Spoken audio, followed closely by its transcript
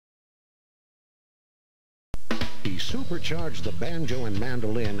He supercharged the banjo and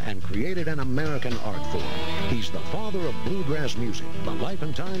mandolin and created an American art form. He's the father of bluegrass music. The Life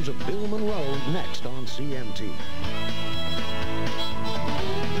and Times of Bill Monroe, next on CMT.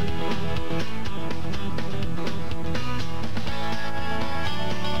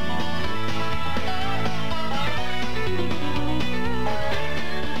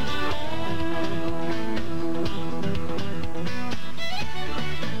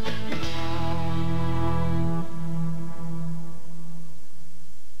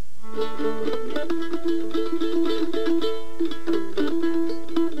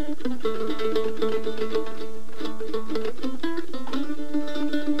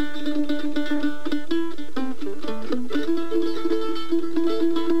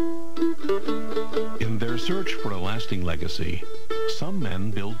 In their search for a lasting legacy, some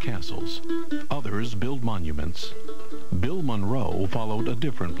men build castles, others build monuments. Bill Monroe followed a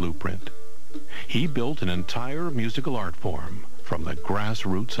different blueprint. He built an entire musical art form from the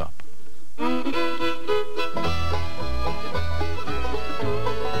grassroots up.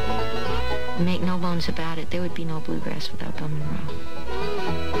 Make no bones about it, there would be no bluegrass without Bill Monroe.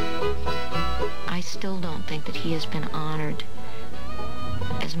 I still don't think that he has been honored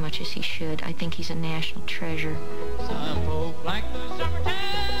as much as he should. I think he's a national treasure. Some folk like the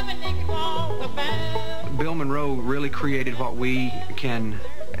summertime and they can walk about. Bill Monroe really created what we can,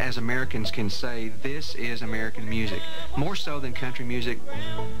 as Americans, can say, this is American music. More so than country music.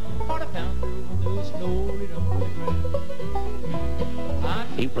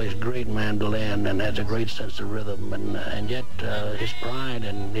 He plays great mandolin and has a great sense of rhythm, and yet his pride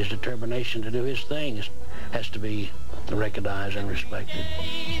and his determination to do his thing has to be recognized and respected.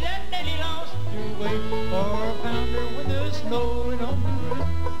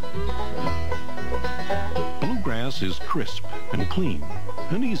 Bluegrass is crisp and clean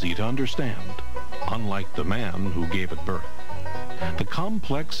and easy to understand, unlike the man who gave it birth. The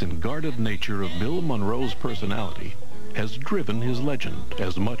complex and guarded nature of Bill Monroe's personality has driven his legend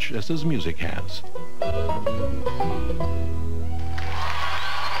as much as his music has.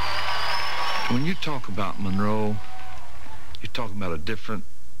 When you talk about Monroe, you're talking about a different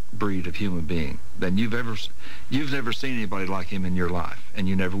breed of human being than you've never seen anybody like him in your life, and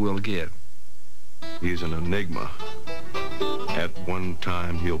you never will again. He's an enigma. At one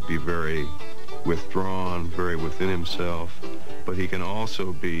time, he'll be very withdrawn, very within himself, but he can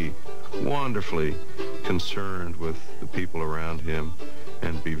also be wonderfully concerned with the people around him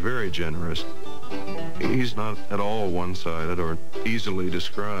and be very generous. He's not at all one-sided or easily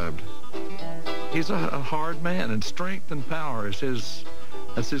described. He's a hard man, and strength and power is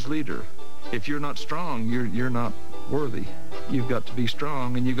his leader. If you're not strong, you're not worthy. You've got to be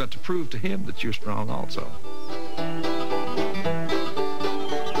strong, and you've got to prove to him that you're strong also.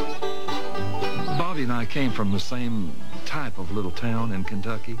 Bobby and I came from the same type of little town in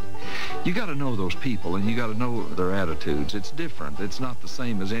Kentucky. You got to know those people, and you got to know their attitudes. It's different. It's not the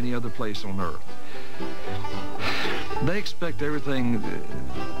same as any other place on earth. They expect everything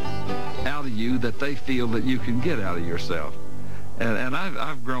out of you that they feel that you can get out of yourself. And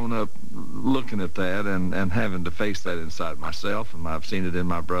I've grown up looking at that and having to face that inside myself, and I've seen it in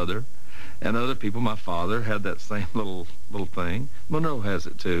my brother and other people. My father had that same little thing. Monroe has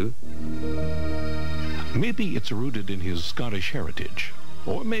it too. Maybe it's rooted in his Scottish heritage,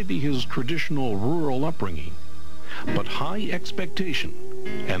 or maybe his traditional rural upbringing. But high expectation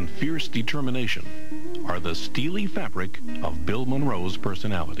and fierce determination are the steely fabric of Bill Monroe's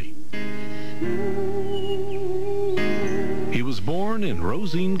personality. He was born in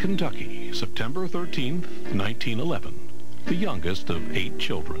Rosine, Kentucky, September 13th, 1911, the youngest of 8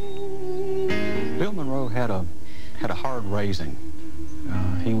 children. Bill Monroe had a hard raising.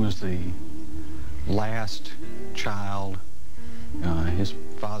 He was the last child. His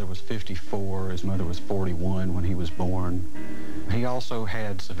father was 54, his mother was 41 when he was born. He also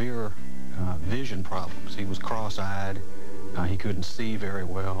had severe vision problems. He was cross-eyed. He couldn't see very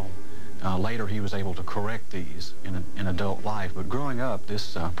well. Later he was able to correct these in adult life, but growing up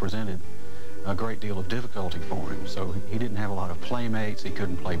this presented a great deal of difficulty for him. So he didn't have a lot of playmates. He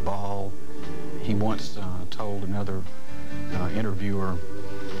couldn't play ball. He once told another interviewer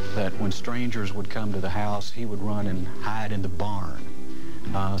that when strangers would come to the house, he would run and hide in the barn.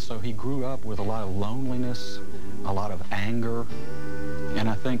 So he grew up with a lot of loneliness, a lot of anger, and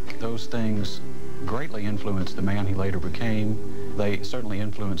I think those things greatly influenced the man he later became. They certainly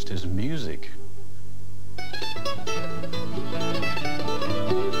influenced his music.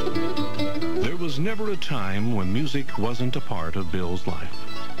 There was never a time when music wasn't a part of Bill's life.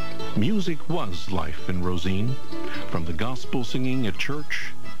 Music was life in Rosine, from the gospel singing at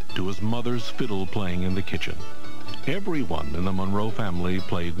church to his mother's fiddle playing in the kitchen. Everyone in the Monroe family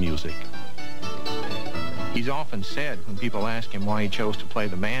played music. He's often said, when people ask him why he chose to play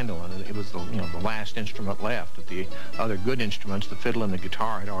the mandolin, it was the last instrument left. That the other good instruments, the fiddle and the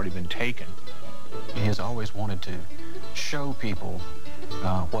guitar, had already been taken. He has always wanted to show people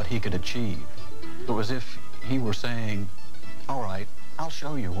what he could achieve. It was as if he were saying, all right, I'll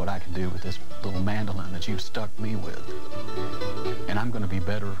show you what I can do with this little mandolin that you've stuck me with. And I'm going to be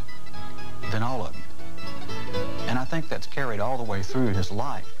better than all of you. And I think that's carried all the way through his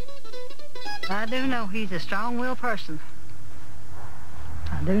life. I do know he's a strong-willed person.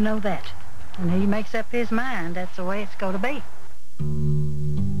 I do know that. And he makes up his mind, that's the way it's going to be.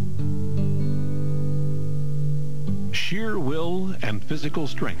 Sheer will and physical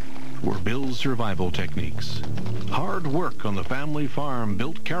strength were Bill's survival techniques. Hard work on the family farm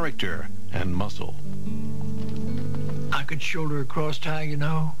built character and muscle. I could shoulder a cross tie,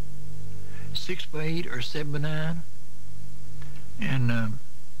 6x8 or 7x9, and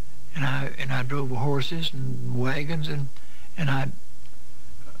I drove horses and wagons, and I'd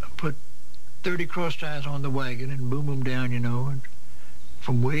put 30 cross ties on the wagon and boom them down, and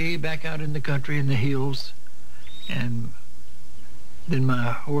from way back out in the country in the hills, and then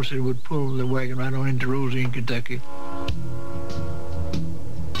my horses would pull the wagon right on into Rosine, Kentucky.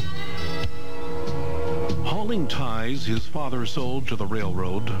 Hauling ties his father sold to the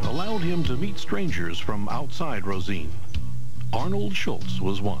railroad allowed him to meet strangers from outside Rosine. Arnold Schultz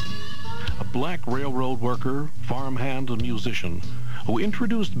was one, a black railroad worker, farmhand, and musician who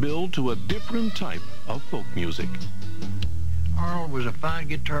introduced Bill to a different type of folk music. Arnold was a fine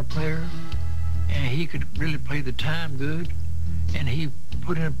guitar player, and he could really play the time good, and he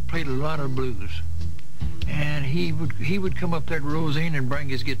played a lot of blues. And he would come up there to Rosine and bring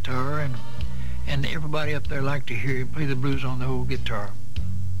his guitar, and everybody up there liked to hear him play the blues on the whole guitar.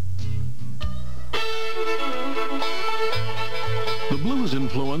 The blues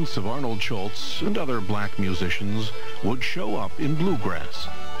influence of Arnold Schultz and other black musicians would show up in bluegrass,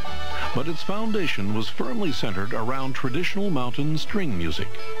 but its foundation was firmly centered around traditional mountain string music,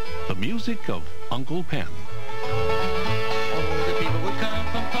 the music of Uncle Pen. Oh, the people would come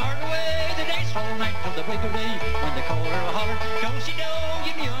from far away, the dance all night till the break of day. When the caller hollered, do-si-do,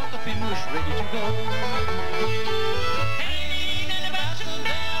 you knew Uncle Pen was ready to go. Hanging and bouncing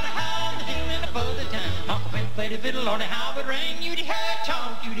down a hill, the hill and above the town. Uncle Pen played a fiddle on how it rang, you'd hear it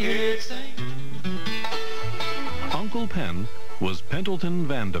talk, you'd hear it sing. Uncle Pen was Pendleton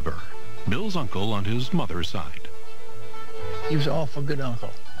Vandiver, Bill's uncle on his mother's side. He was an awful good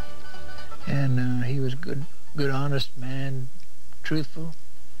uncle, and he was good, honest man, truthful.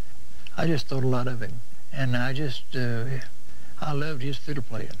 I just thought a lot of him, and I loved his fiddle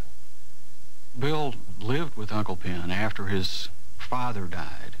playing. Bill lived with Uncle Pen after his father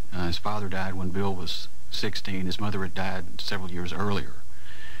died. His father died when Bill was 16. His mother had died several years earlier.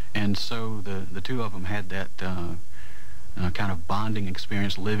 And so the two of them had that kind of bonding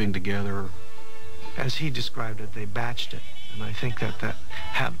experience, living together. As he described it, they batched it. And I think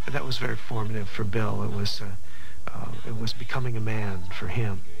that was very formative for Bill. It was becoming a man for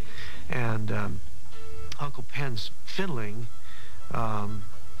him. And Uncle Pen's fiddling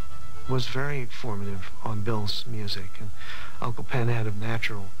was very formative on Bill's music. And Uncle Pen had a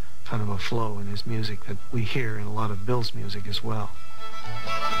natural kind of a flow in his music that we hear in a lot of Bill's music as well.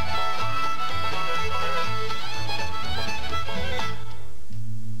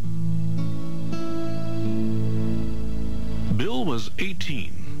 Bill was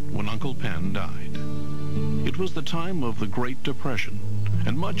 18 when Uncle Pen died. It was the time of the Great Depression,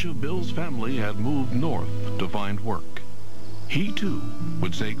 and much of Bill's family had moved north to find work. He, too,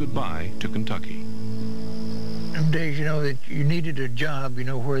 would say goodbye to Kentucky. Some days, that you needed a job,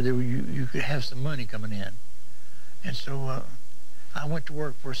 where you could have some money coming in. And so I went to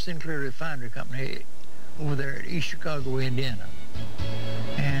work for Sinclair Refinery Company over there at East Chicago, Indiana.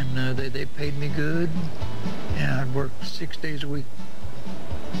 And they paid me good, and I'd work 6 days a week.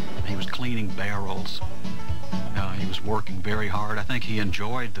 He was cleaning barrels. He was working very hard. I think he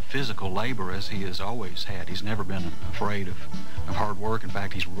enjoyed the physical labor as he has always had. He's never been afraid of hard work. In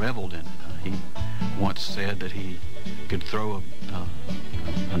fact, he's reveled in it. He once said that he could throw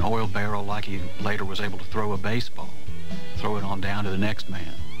an oil barrel like he later was able to throw a baseball, throw it on down to the next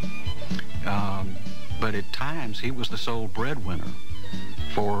man. But at times, he was the sole breadwinner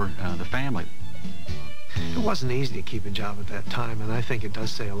for the family. It wasn't easy to keep a job at that time, and I think it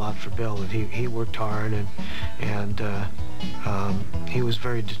does say a lot for Bill that he worked hard and he was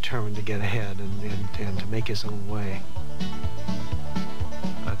very determined to get ahead and to make his own way.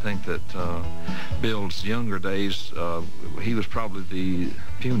 I think that Bill's younger days, he was probably the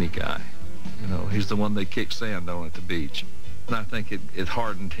puny guy. You know, he's the one they kick sand on at the beach. And I think it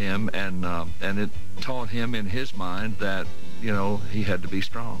hardened him, and it taught him in his mind that, you know, he had to be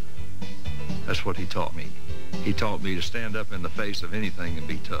strong. That's what he taught me. He taught me to stand up in the face of anything and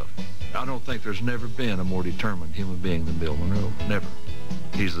be tough. I don't think there's never been a more determined human being than Bill Monroe. Never.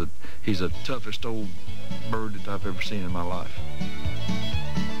 He's the toughest old bird that I've ever seen in my life.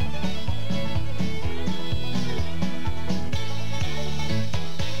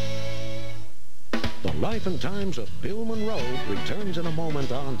 The Life and Times of Bill Monroe returns in a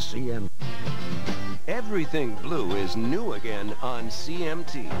moment on CMT. Everything blue is new again on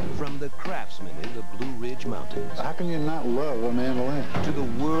CMT. From the craftsman in the Blue Ridge Mountains. How can you not love a mandolin? To the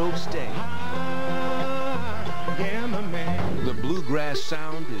world stage. Yeah, my man. The bluegrass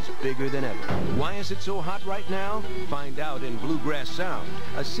sound is bigger than ever. Why is it so hot right now? Find out in Bluegrass Sound,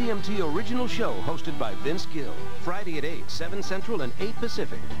 a CMT original show hosted by Vince Gill. Friday at 8, 7 Central and 8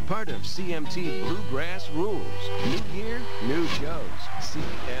 Pacific. Part of CMT Bluegrass Rules. New year, new shows.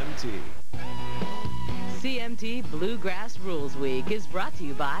 CMT. CMT Bluegrass Rules Week is brought to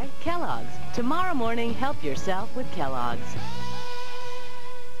you by Kellogg's. Tomorrow morning, help yourself with Kellogg's.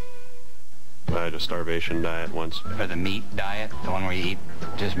 I had a starvation diet once. Or the meat diet, the one where you eat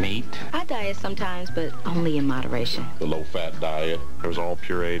just meat. I diet sometimes, but only in moderation. The low-fat diet. It was all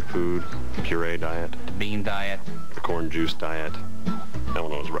pureed food, puree diet. The bean diet. The corn juice diet. That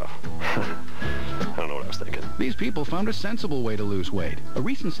one was rough. I don't know what I was thinking. These people found a sensible way to lose weight. A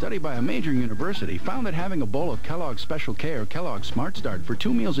recent study by a major university found that having a bowl of Kellogg's Special K or Kellogg's Smart Start for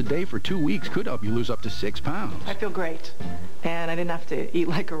 2 meals a day for 2 weeks could help you lose up to 6 pounds. I feel great, and I didn't have to eat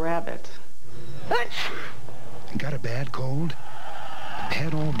like a rabbit. Got a bad cold?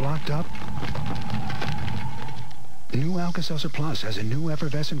 Head all blocked up? New Alka-Seltzer Plus has a new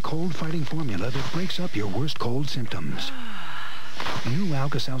effervescent cold-fighting formula that breaks up your worst cold symptoms. New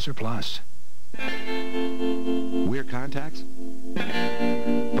Alka-Seltzer Plus. Wear contacts?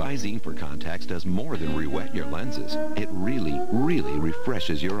 Visine for contacts does more than re-wet your lenses. It really, really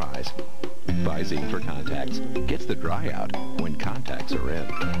refreshes your eyes. Visine for contacts gets the dry out when contacts are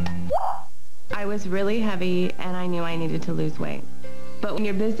in. I was really heavy and I knew I needed to lose weight. But when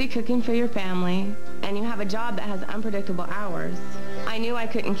you're busy cooking for your family and you have a job that has unpredictable hours, I knew I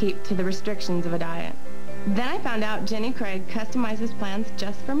couldn't keep to the restrictions of a diet. Then I found out Jenny Craig customizes plans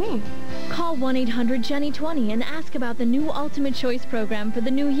just for me. Call 1-800-JENNY20 and ask about the new Ultimate Choice program for the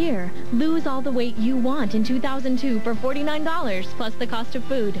new year. Lose all the weight you want in 2002 for $49 plus the cost of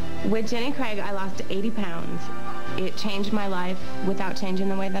food. With Jenny Craig, I lost 80 pounds. It changed my life without changing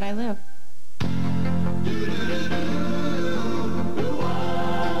the way that I live. It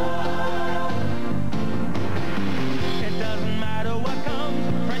doesn't matter what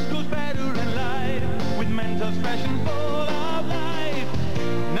comes, fresh goes better in life. With Mentos fresh and full of life,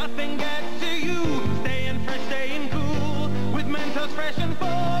 nothing gets to you. Staying fresh, staying cool. With Mentos fresh and full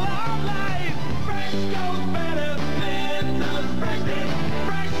of life, fresh goes better. Mentos fresh,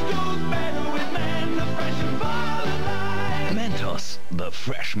 fresh goes better with Mentos fresh and full of life. Mentos, the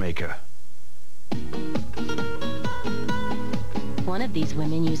fresh maker. One of these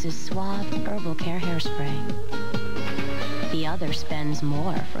women uses Suave Herbal Care Hairspray. The other spends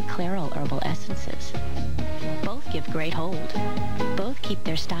more for Clairol Herbal Essences. Both give great hold. Both keep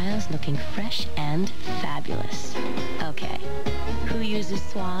their styles looking fresh and fabulous. Okay, who uses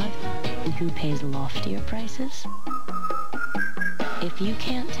Suave and who pays loftier prices? If you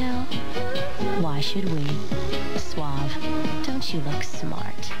can't tell, why should we? Suave, don't you look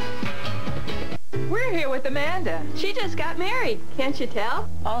smart? We're here with Amanda. She just got married. Can't you tell?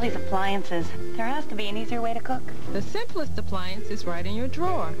 All these appliances. There has to be an easier way to cook. The simplest appliance is right in your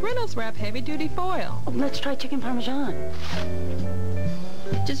drawer. Reynolds Wrap Heavy-Duty Foil. Oh, let's try chicken parmesan.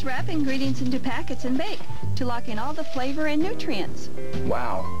 Just wrap ingredients into packets and bake to lock in all the flavor and nutrients.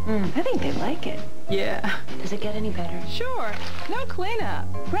 Wow. I think they like it. Yeah. Does it get any better? Sure. No cleanup.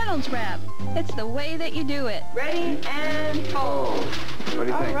 Reynolds Wrap. It's the way that you do it. Ready and fold. What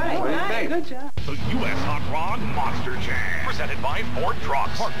do you think? All right. What do you think? Good job. The U.S. Hot Rod Monster Jam, presented by Ford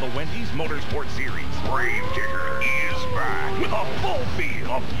Trucks, part of the Wendy's Motorsport Series. Brave Digger is back with a full field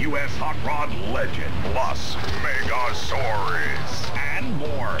of U.S. Hot Rod legend, plus Megasaurus and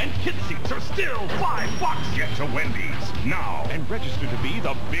more. And kid seats are still $5. Get to Wendy's now and register to be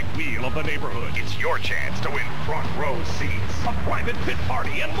the big wheel of the neighborhood. It's your chance to win front row seats, a private pit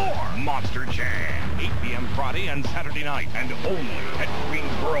party, and more. Monster Jam, 8 p.m. Friday and Saturday night, and only at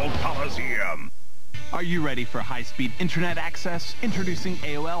Greensboro Coliseum. Are you ready for high-speed internet access? Introducing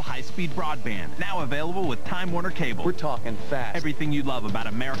AOL High-Speed Broadband, now available with Time Warner Cable. We're talking fast. Everything you love about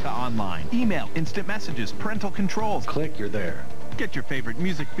America Online. Email, instant messages, parental controls. Click, you're there. Get your favorite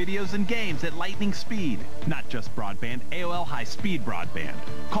music videos and games at lightning speed. Not just broadband, AOL high-speed broadband.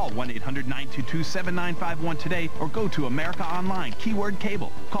 Call 1-800-922-7951 today or go to America Online, keyword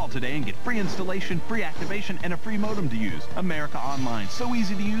cable. Call today and get free installation, free activation, and a free modem to use. America Online, so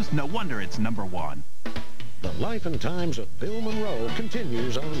easy to use, no wonder it's #1. The Life and Times of Bill Monroe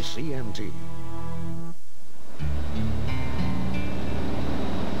continues on CMT.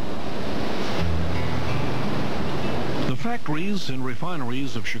 The factories and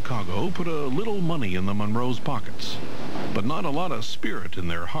refineries of Chicago put a little money in the Monroes' pockets, but not a lot of spirit in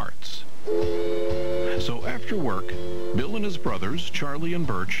their hearts. So after work, Bill and his brothers, Charlie and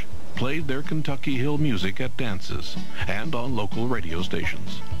Birch, played their Kentucky Hill music at dances and on local radio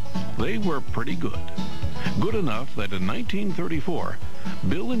stations. They were pretty good. Good enough that in 1934,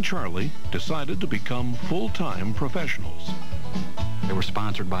 Bill and Charlie decided to become full-time professionals. They were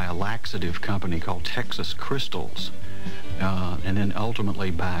sponsored by a laxative company called Texas Crystals, and then ultimately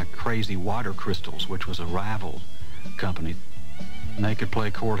by Crazy Water Crystals, which was a rival company. And they could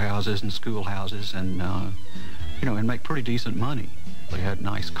play courthouses and schoolhouses and, you know, and make pretty decent money. They had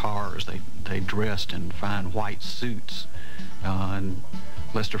nice cars. They dressed in fine white suits. And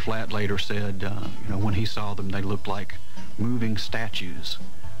Lester Flatt later said, you know, when he saw them, they looked like moving statues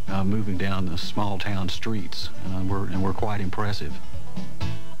moving down the small town streets, and were quite impressive.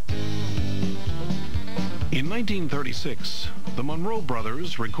 In 1936, the Monroe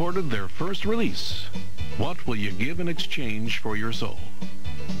brothers recorded their first release, What Will You Give in Exchange for Your Soul?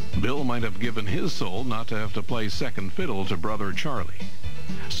 Bill might have given his soul not to have to play second fiddle to brother Charlie.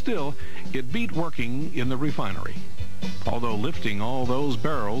 Still, it beat working in the refinery, although lifting all those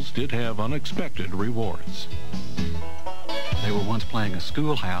barrels did have unexpected rewards. They were once playing a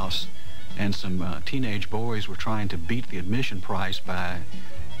schoolhouse, and some teenage boys were trying to beat the admission price by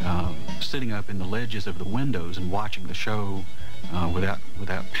sitting up in the ledges of the windows and watching the show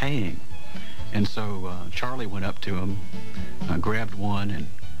without paying. And so Charlie went up to him, grabbed one and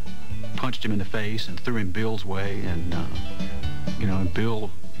punched him in the face and threw him Bill's way, and you know, and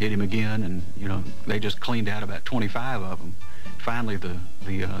Bill hit him again, and you know, they just cleaned out about 25 of them. Finally, the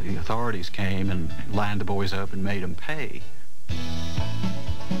authorities came and lined the boys up and made them pay.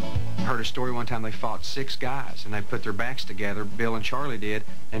 I heard a story one time they fought 6 guys, and they put their backs together, Bill and Charlie did,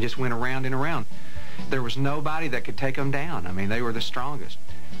 and just went around and around. There was nobody that could take them down. I mean, they were the strongest.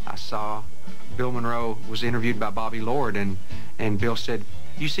 I saw Bill Monroe was interviewed by Bobby Lord, and Bill said,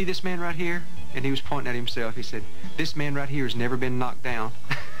 "You see this man right here?" And he was pointing at himself. He said, "This man right here has never been knocked down."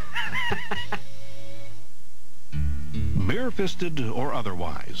 Bare-fisted or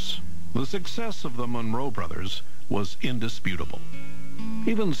otherwise, the success of the Monroe brothers was indisputable.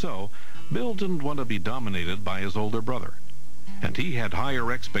 Even so, Bill didn't want to be dominated by his older brother, and he had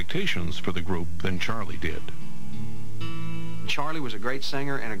higher expectations for the group than Charlie did. Charlie was a great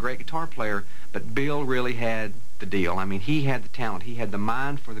singer and a great guitar player, but Bill really had the deal. I mean, he had the talent. He had the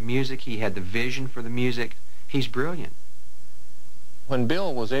mind for the music. He had the vision for the music. He's brilliant. When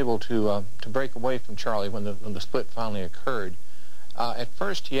Bill was able to break away from Charlie when the split finally occurred, at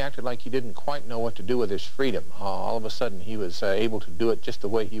first he acted like he didn't quite know what to do with his freedom. All of a sudden he was able to do it just the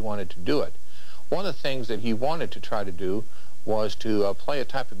way he wanted to do it. One of the things that he wanted to try to do was to play a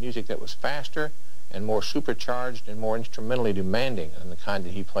type of music that was faster and more supercharged and more instrumentally demanding than the kind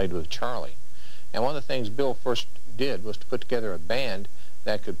that he played with Charlie. And one of the things Bill first did was to put together a band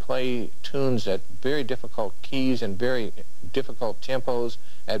that could play tunes at very difficult keys and very difficult tempos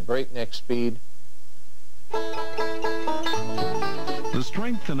at breakneck speed. The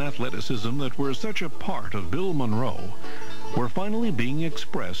strength and athleticism that were such a part of Bill Monroe were finally being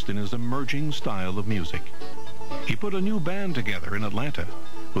expressed in his emerging style of music. He put a new band together in Atlanta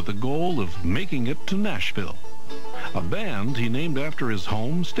with the goal of making it to Nashville, a band he named after his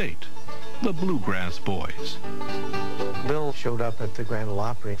home state, the Bluegrass Boys. Bill showed up at the Grand Ole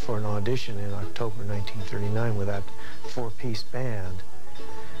Opry for an audition in October 1939 with that 4-piece band,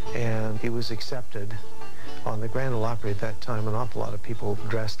 and he was accepted. On the Grand Ole Opry at that time, an awful lot of people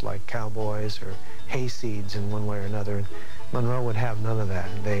dressed like cowboys or hayseeds in one way or another, and Monroe would have none of that.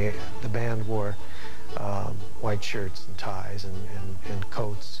 The band wore white shirts and ties and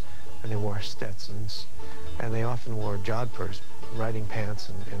coats, and they wore Stetsons, and they often wore jodhpurs, riding pants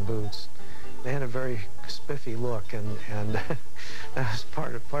and boots. They had a very spiffy look, and that was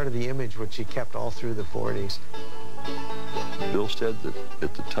part of the image which he kept all through the 40s. Bill said that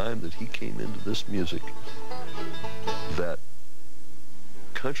at the time that he came into this music, that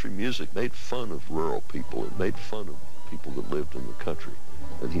country music made fun of rural people. It made fun of people that lived in the country.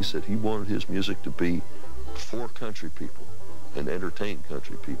 And he said he wanted his music to be for country people and entertain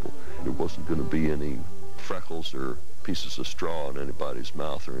country people. There wasn't going to be any freckles or pieces of straw in anybody's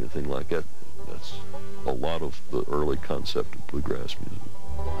mouth or anything like that. That's a lot of the early concept of bluegrass music.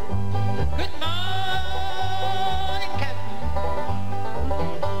 Good morning, Captain.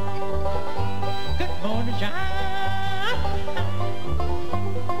 Good morning, John.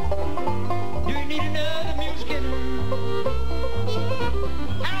 Do you need another mule skinner?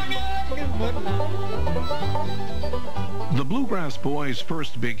 I don't know what now. The Bluegrass Boys'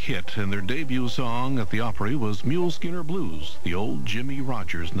 first big hit and their debut song at the Opry was Mule Skinner Blues, the old Jimmy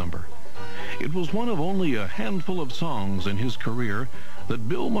Rogers number. It was one of only a handful of songs in his career that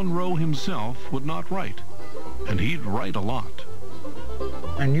Bill Monroe himself would not write, and he'd write a lot.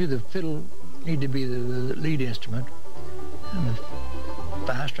 I knew the fiddle needed to be the lead instrument, and the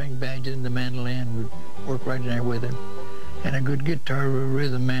five-string banjo and the mandolin would work right in there with him, and a good guitar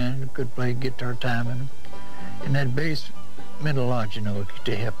rhythm man could play guitar timing, and that bass meant a lot, you know,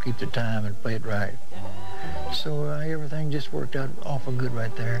 to help keep the time and play it right. So everything just worked out awful good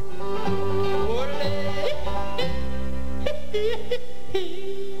right there.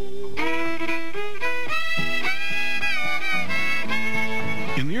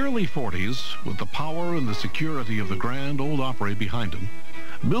 In the early 40s, with the power and the security of the Grand Ole Opry behind him,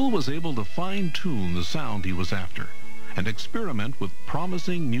 Bill was able to fine-tune the sound he was after and experiment with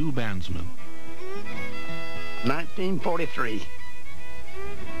promising new bandsmen. 1943.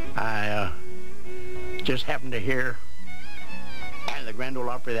 I just happened to hear the Grand Ole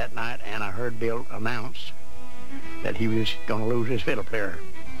Opry that night, and I heard Bill announce that he was going to lose his fiddle player.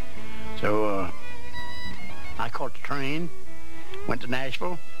 So I caught the train, went to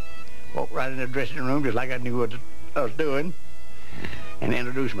Nashville, walked right in the dressing room just like I knew what I was doing, and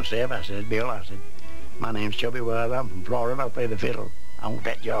introduced myself. I said, Bill, I said, my name's Chubby Wells. I'm from Florida, and I play the fiddle. I want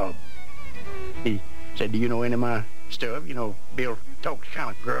that job. He said, do you know any of my stuff? You know, Bill talked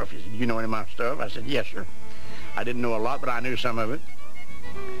kind of gruff. He said, do you know any of my stuff? I said, yes, sir. I didn't know a lot, but I knew some of it.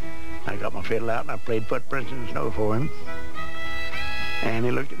 I got my fiddle out, and I played Footprints in the Snow for him. And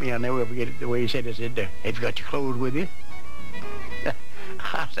he looked at me. I'll never forget it, the way he said, have you got your clothes with you?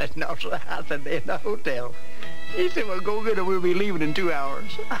 I said, no, sir. I said, they're in the hotel. He said, well, go get it. We'll be leaving in 2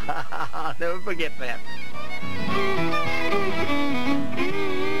 hours. I'll never forget that.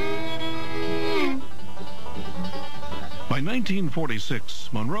 By 1946,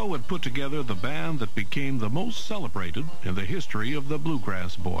 Monroe had put together the band that became the most celebrated in the history of the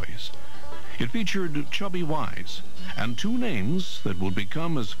Bluegrass Boys. It featured Chubby Wise and two names that would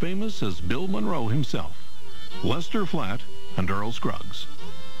become as famous as Bill Monroe himself, Lester Flatt and Earl Scruggs.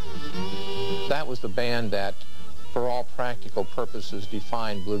 That was the band that, for all practical purposes,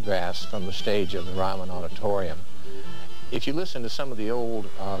 defined bluegrass from the stage of the Ryman Auditorium. If you listen to some of the old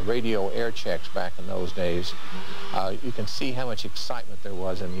radio air checks back in those days, you can see how much excitement there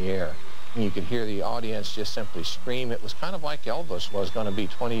was in the air. And you could hear the audience just simply scream. It was kind of like Elvis was going to be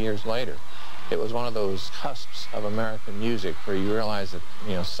 20 years later. It was one of those cusps of American music where you realize that,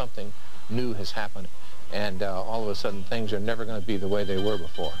 you know, something new has happened, and all of a sudden things are never going to be the way they were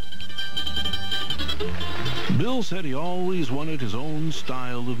before. Bill said he always wanted his own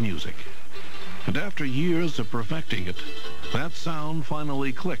style of music. And after years of perfecting it, that sound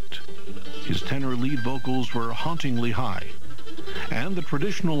finally clicked. His tenor lead vocals were hauntingly high, and the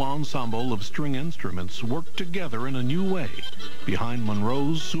traditional ensemble of string instruments worked together in a new way behind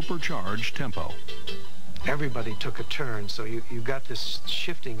Monroe's supercharged tempo. Everybody took a turn, so you got this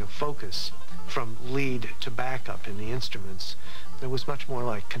shifting of focus from lead to backup in the instruments. It was much more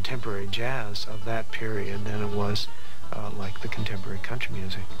like contemporary jazz of that period than it was like the contemporary country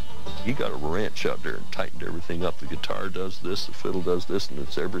music. You got a ranch out there and tightened everything up. The guitar does this, the fiddle does this, and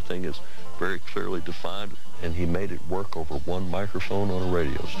everything is very clearly defined. And he made it work over one microphone on a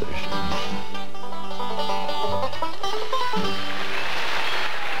radio station.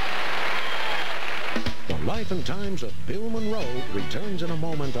 The Life and Times of Bill Monroe returns in a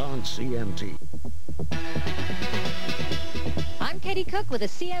moment on CMT. I'm Katie Cook with a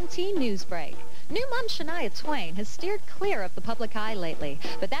CMT News Break. New mom Shania Twain has steered clear of the public eye lately,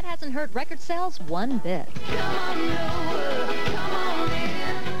 but that hasn't hurt record sales one bit.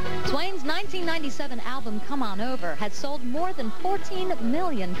 Twain's 1997 album, Come On Over, had sold more than 14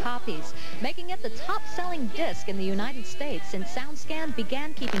 million copies, making it the top-selling disc in the United States since SoundScan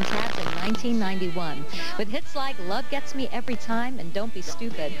began keeping tabs in 1991. With hits like Love Gets Me Every Time and Don't Be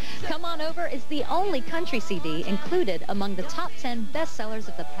Stupid, Come On Over is the only country CD included among the top 10 bestsellers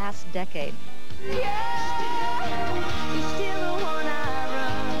of the past decade.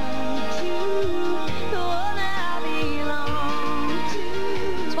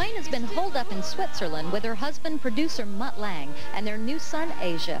 Twain has been holed up life in Switzerland with her husband, producer Mutt Lang, and their new son,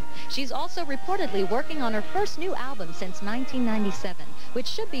 Asia. She's also reportedly working on her first new album since 1997, which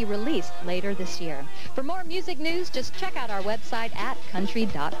should be released later this year. For more music news, just check out our website at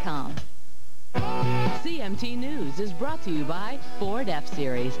country.com. CMT News is brought to you by Ford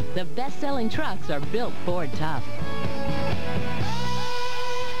F-Series. The best-selling trucks are built Ford tough.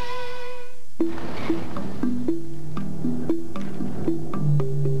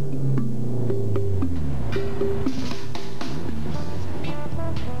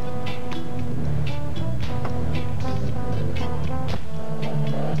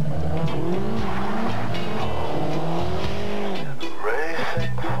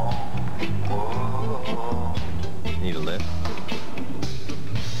 Need a lift?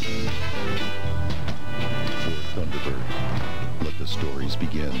 Ford Thunderbird. Let the stories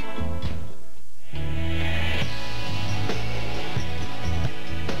begin.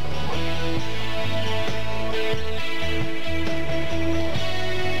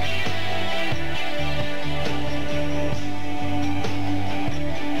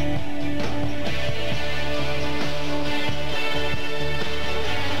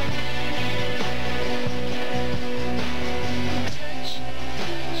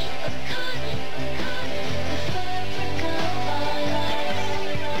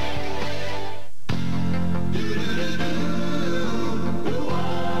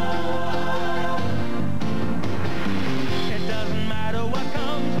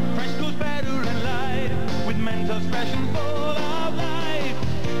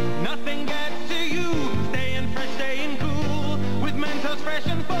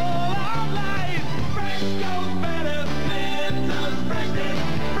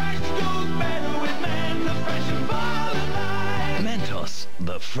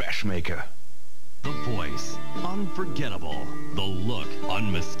 The Fresh Maker. The voice, unforgettable. The look,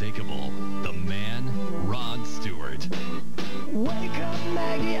 unmistakable. The man, Rod Stewart. Wake up,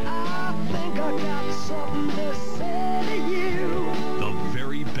 Maggie, I think I got something to say to you. The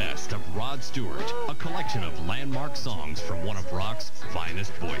very best of Rod Stewart, a collection of landmark songs from one of rock's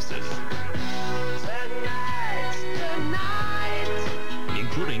finest voices.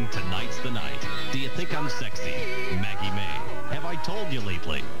 Including Tonight's the Night, Do You Think I'm Sexy, Maggie May, Have I Told You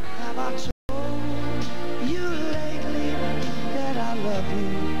Lately? Have I told you lately that I love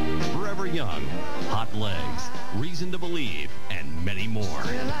you? Forever Young, Hot Legs, Reason to Believe, and many more.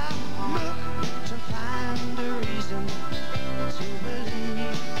 Till I look to find a reason to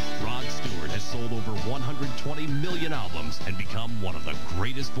believe. Rod Stewart has sold over 120 million albums and become one of the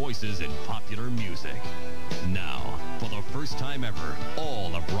greatest voices in popular music. Now, for the first time ever,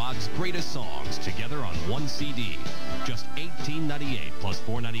 all of Rod's greatest songs together on one CD. Just $18.98 plus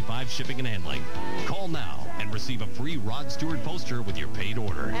 $4.95 shipping and handling. Call now and receive a free Rod Stewart poster with your paid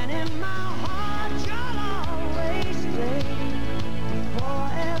order. And in my heart, you'll always stay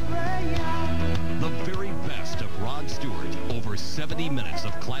forever young. The very best of Rod Stewart. Over 70 minutes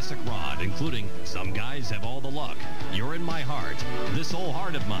of classic Rod, including Some Guys Have All the Luck, You're in My Heart, This Old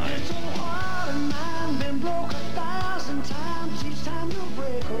Heart of Mine. This old heart of mine been broke 1,000 times, each time you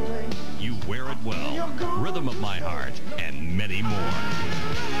break away. You Wear It Well, Rhythm of My Heart, and many more.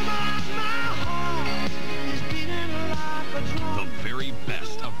 The very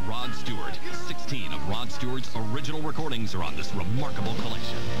best of Rod Stewart. 16 of Rod Stewart's original recordings are on this remarkable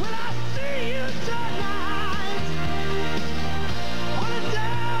collection. When I see you tonight on a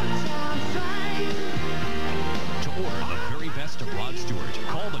downtown train. To order the very best of Rod Stewart,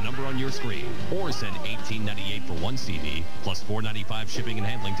 call the number on your screen or send $18.98 for one CD plus $4.95 shipping and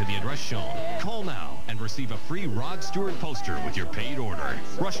handling to the address shown. Call now and receive a free Rod Stewart poster with your paid order.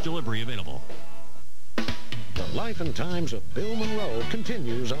 Rush delivery available. The Life and Times of Bill Monroe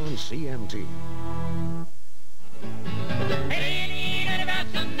continues on CMT.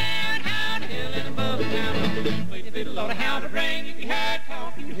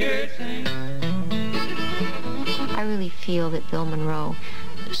 I really feel that Bill Monroe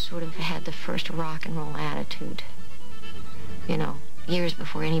sort of had the first rock and roll attitude, you know, years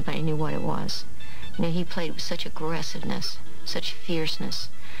before anybody knew what it was. You know, he played with such aggressiveness, such fierceness,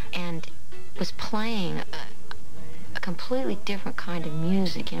 and was playing a completely different kind of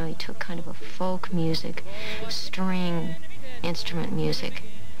music. You know, he took kind of a folk music, string instrument music,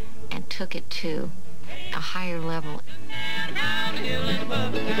 and took it to a higher level.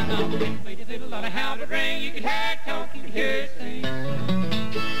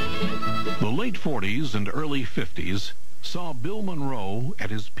 The late 40s and early 50s saw Bill Monroe at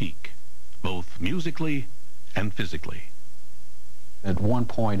his peak, both musically and physically. At one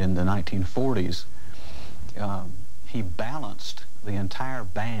point in the 1940s, he balanced the entire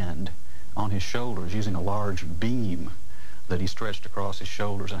band on his shoulders using a large beam that he stretched across his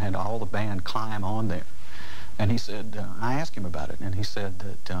shoulders, and had all the band climb on there. And he said, I asked him about it, and he said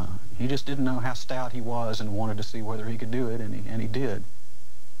that he just didn't know how stout he was and wanted to see whether he could do it, and he did.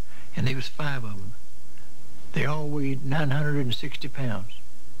 And there was 5 of them. They all weighed 960 pounds.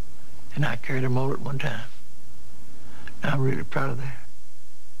 And I carried them all at one time. I'm really proud of that.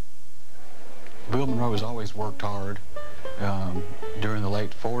 Bill Monroe has always worked hard. During the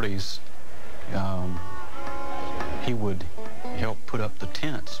late 40s, he would help put up the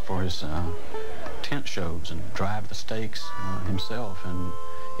tents for his tent shows and drive the stakes himself, and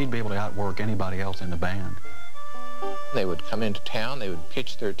he'd be able to outwork anybody else in the band. They would come into town, they would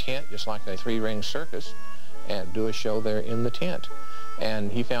pitch their tent just like a 3-ring circus and do a show there in the tent.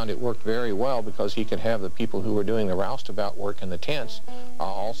 And he found it worked very well because he could have the people who were doing the roustabout work in the tents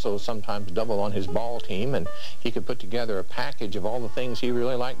also sometimes double on his ball team, and he could put together a package of all the things he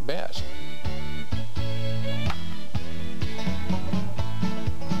really liked best.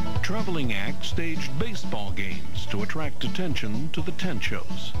 Traveling acts staged baseball games to attract attention to the tent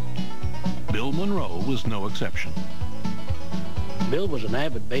shows. Bill Monroe was no exception. Bill was an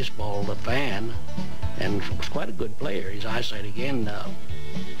avid baseball fan and was quite a good player. His eyesight, again,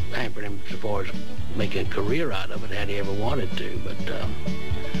 hampered him as far as making a career out of it had he ever wanted to. But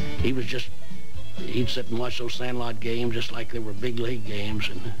he was just, he'd sit and watch those Sandlot games just like they were big league games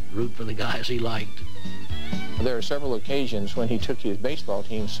and root for the guys he liked. There are several occasions when he took his baseball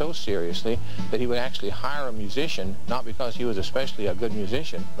team so seriously that he would actually hire a musician, not because he was especially a good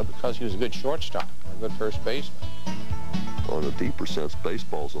musician, but because he was a good shortstop or a good first baseman. On a deeper sense,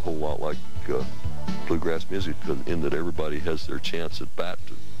 baseball's a whole lot like bluegrass music, in that everybody has their chance at bat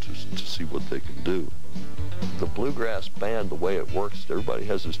to see what they can do. The bluegrass band, the way it works, everybody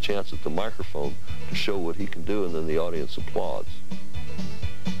has his chance at the microphone to show what he can do, and then the audience applauds.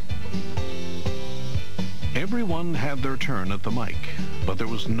 Everyone had their turn at the mic, but there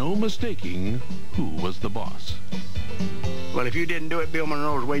was no mistaking who was the boss. Well, if you didn't do it Bill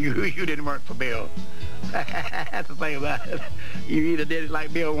Monroe's way, you didn't work for Bill. That's the thing about it. You either did it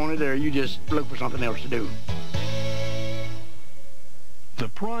like Bill wanted, or you just looked for something else to do. The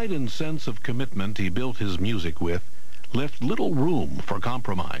pride and sense of commitment he built his music with left little room for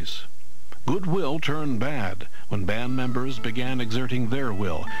compromise. Goodwill turned bad when band members began exerting their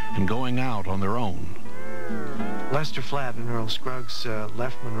will and going out on their own. Lester Flatt and Earl Scruggs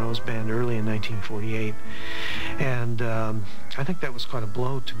left Monroe's band early in 1948, and I think that was quite a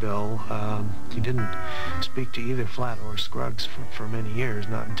blow to Bill. He didn't speak to either Flatt or Scruggs for many years,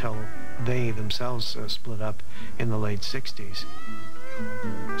 not until they themselves split up in the late 60s.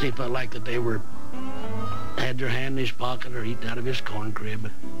 He felt like that they had their hand in his pocket or eating out of his corn crib,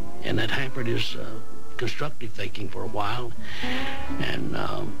 and that hampered his constructive thinking for a while, and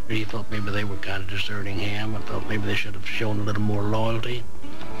he felt maybe they were kind of deserting him. I thought maybe they should have shown a little more loyalty.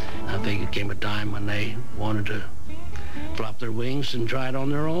 I think it came a time when they wanted to flop their wings and try it on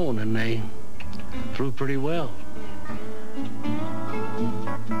their own, and they flew pretty well.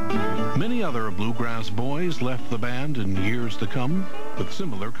 Many other bluegrass boys left the band in years to come with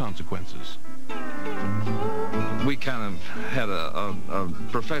similar consequences. We kind of had a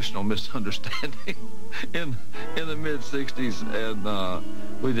professional misunderstanding in the mid-60s, and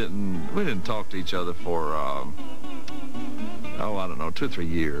we didn't talk to each other for I don't know, 2 or 3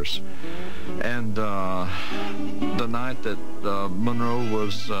 years. And the night that Monroe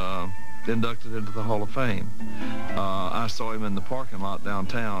was inducted into the Hall of Fame, I saw him in the parking lot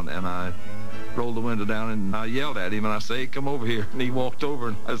downtown, and I rolled the window down and I yelled at him and I said, "Hey, come over here." And he walked over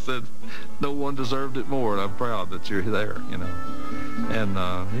and I said, "No one deserved it more, and I'm proud that you're there," you know. And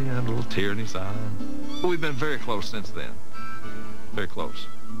he had a little tear in his eye. We've been very close since then. Very close.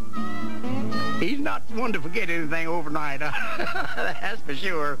 He's not one to forget anything overnight. That's for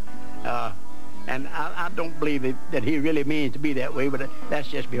sure. And I don't believe that he really means to be that way, but that's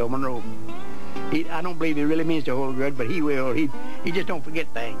just Bill Monroe. I don't believe he really means to hold a grudge, but he will. He just don't forget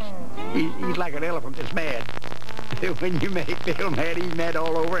things. He's like an elephant that's mad. When you make Bill mad, he's mad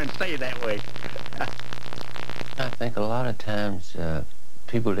all over and stay that way. I think a lot of times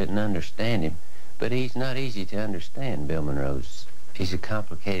people didn't understand him, but he's not easy to understand, Bill Monroe's. He's a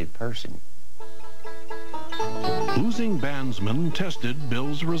complicated person. Losing bandsmen tested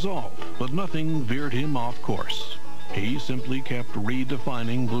Bill's resolve, but nothing veered him off course. He simply kept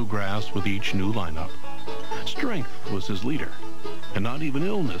redefining bluegrass with each new lineup. Strength was his leader, and not even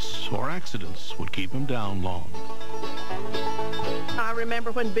illness or accidents would keep him down long. I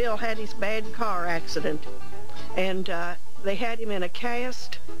remember when Bill had his bad car accident, and they had him in a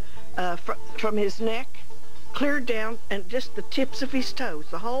cast from his neck clear down, and just the tips of his toes.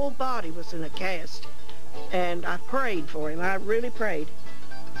 The whole body was in a cast. And I prayed for him. I really prayed.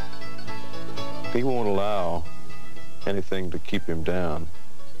 He won't allow anything to keep him down,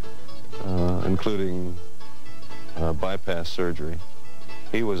 including bypass surgery.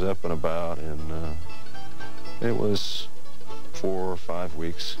 He was up and about, and it was 4 or 5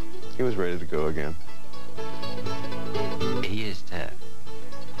 weeks. He was ready to go again. He is tough.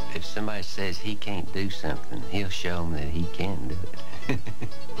 If somebody says he can't do something, he'll show them that he can do it.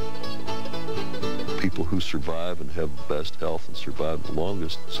 People who survive and have the best health and survive the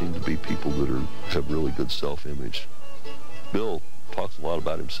longest seem to be people that have really good self-image. Bill talks a lot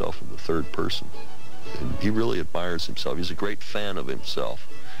about himself in the third person, and he really admires himself. He's a great fan of himself,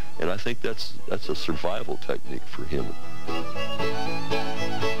 and I think that's a survival technique for him.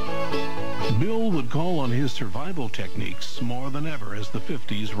 Bill would call on his survival techniques more than ever as the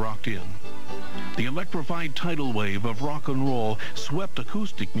 50s rocked in. The electrified tidal wave of rock and roll swept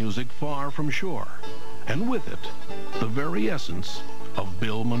acoustic music far from shore, and with it, the very essence of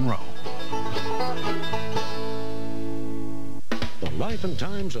Bill Monroe. The Life and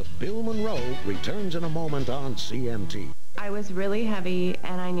Times of Bill Monroe returns in a moment on CMT. I was really heavy,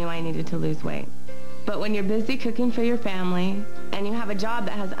 and I knew I needed to lose weight. But when you're busy cooking for your family, and you have a job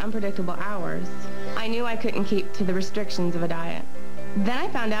that has unpredictable hours, I knew I couldn't keep to the restrictions of a diet. Then I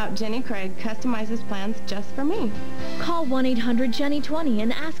found out Jenny Craig customizes plans just for me. Call 1-800-JENNY-20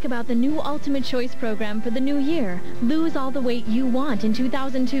 and ask about the new Ultimate Choice program for the new year. Lose all the weight you want in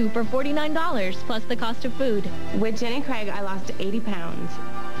 2002 for $49 plus the cost of food. With Jenny Craig, I lost 80 pounds.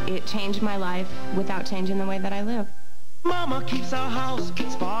 It changed my life without changing the way that I live. Mama keeps our house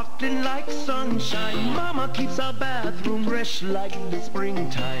sparkling like sunshine. Mama keeps our bathroom fresh like the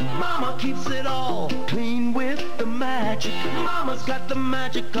springtime. Mama keeps it all clean with the magic. Mama's got the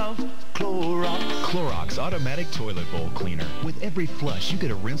magic of Clorox. Clorox Automatic Toilet Bowl Cleaner. With every flush, you get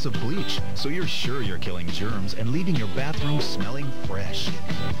a rinse of bleach, so you're sure you're killing germs and leaving your bathroom smelling fresh.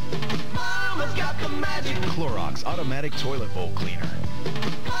 Mama's got the magic. Clorox Automatic Toilet Bowl Cleaner.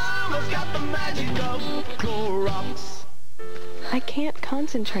 Mama's got the magic of Clorox. I can't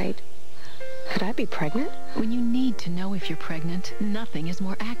concentrate. Could I be pregnant? When you need to know if you're pregnant, nothing is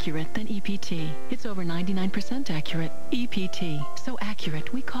more accurate than EPT. It's over 99% accurate. EPT. So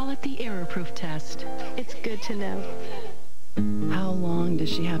accurate, we call it the error-proof test. It's good to know. How long does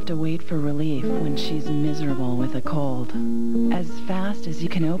she have to wait for relief when she's miserable with a cold? As fast as you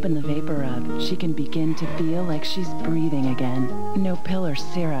can open the Vapor Rub, she can begin to feel like she's breathing again. No pill or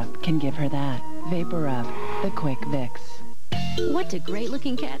syrup can give her that. Vapor Rub, the quick Vicks. What do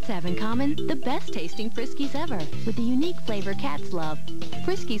great-looking cats have in common? The best-tasting Friskies ever, with the unique flavor cats love.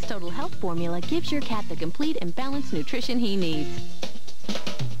 Friskies Total Health Formula gives your cat the complete and balanced nutrition he needs.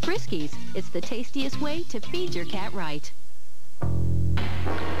 Friskies, it's the tastiest way to feed your cat right.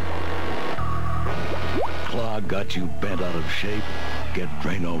 Clog got you bent out of shape? Get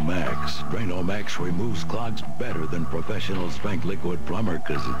Drano Max. Drano Max removes clogs better than professional strength liquid plumber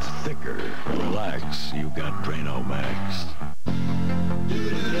because it's thicker. Relax, you got Drano Max.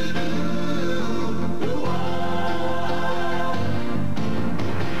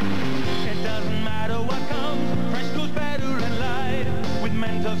 It doesn't matter what comes, fresh goes better in life. With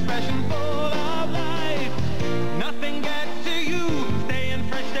Mentos fresh and full of life. Nothing gets to you, staying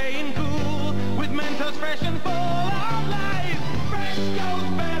fresh, staying cool. With Mentos fresh and full of life. Fresh goes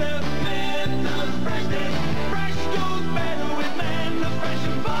better, Mentos fresh day. Fresh goes better with Mentos fresh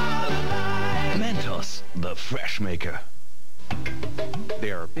and full of life. Mentos, the fresh maker.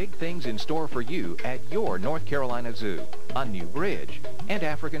 There are big things in store for you at your North Carolina Zoo. A new bridge and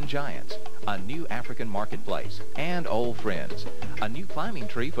African giants, a new African marketplace, and old friends. A new climbing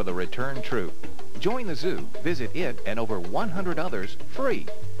tree for the return troop. Join the zoo, visit it, and over 100 others free.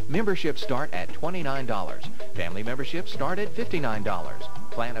 Memberships start at $29. Family memberships start at $59.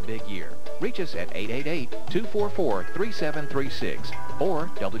 Plan a big year. Reach us at 888-244-3736 or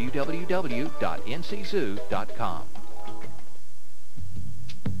www.nczoo.com.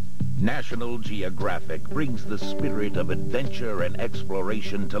 National Geographic brings the spirit of adventure and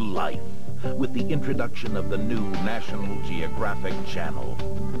exploration to life with the introduction of the new National Geographic Channel.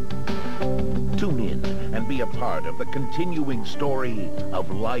 Tune in and be a part of the continuing story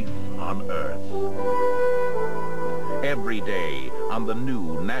of life on Earth. Every day on the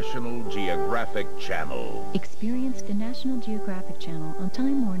new National Geographic Channel. Experience the National Geographic Channel on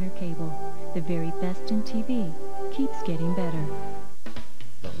Time Warner Cable. The very best in TV keeps getting better.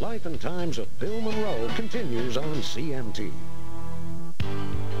 The Life and Times of Bill Monroe continues on CMT.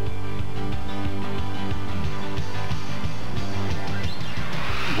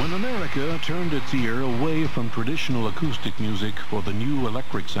 When When America turned its ear away from traditional acoustic music for the new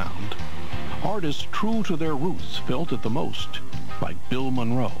electric sound, artists true to their roots felt it the most, like Bill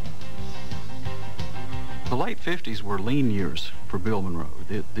Monroe. The late 50s were lean years for Bill Monroe.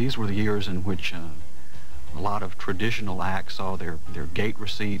 These were the years in which a lot of traditional acts saw their gate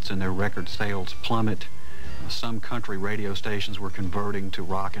receipts and their record sales plummet. Some country radio stations were converting to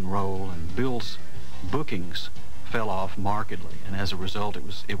rock and roll, and Bill's bookings fell off markedly, and as a result it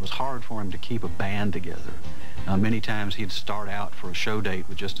was hard for him to keep a band together. Many times he'd start out for a show date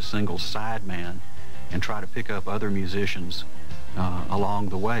with just a single sideman and try to pick up other musicians along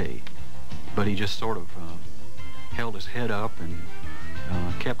the way, but he just sort of held his head up and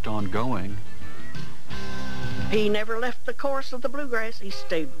kept on going. He never left the course of the bluegrass. He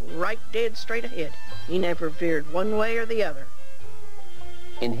stayed right dead straight ahead. He never veered one way or the other.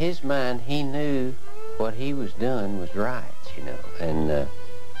 In his mind, he knew what he was doing was right, you know, and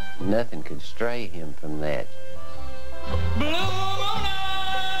nothing could stray him from that. Blow on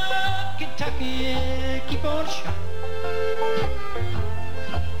up, Kentucky, keep on shining.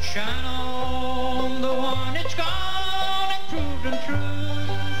 Shine on the one that's gone and proved untrue.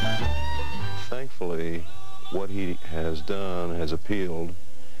 Thankfully, what he has done has appealed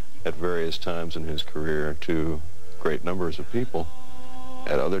at various times in his career to great numbers of people.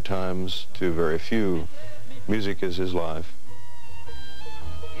 At other times, to very few. Music is his life.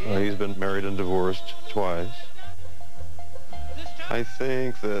 He's been married and divorced twice. I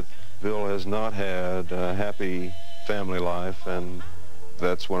think that Bill has not had a happy family life, and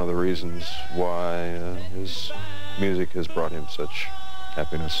that's one of the reasons why his music has brought him such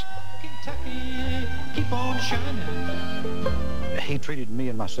happiness. Kentucky, keep on shining. He treated me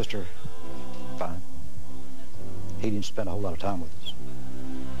and my sister fine. He didn't spend a whole lot of time with us.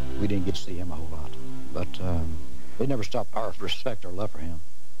 We didn't get to see him a whole lot, but it never stopped our respect or love for him,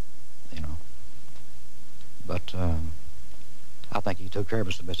 you know. But I think he took care of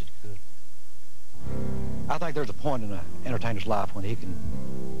us the best he could. I think there's a point in an entertainer's life when he can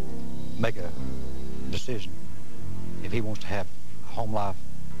make a decision if he wants to have a home life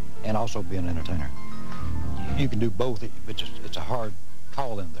and also be an entertainer. You can do both, but it's a hard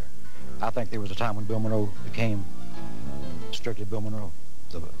call in there. I think there was a time when Bill Monroe became strictly Bill Monroe,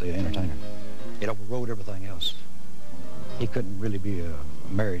 the entertainer. It overrode everything else. He couldn't really be a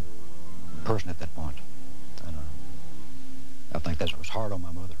married person at that point. And I think that was hard on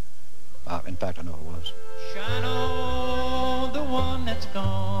my mother. In fact, I know it was. Shine on the one that's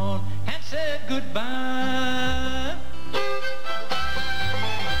gone and said goodbye.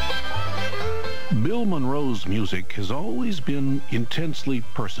 Bill Monroe's music has always been intensely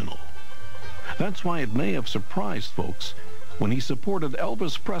personal. That's why it may have surprised folks when he supported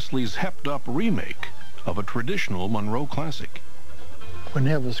Elvis Presley's hepped-up remake of a traditional Monroe classic. When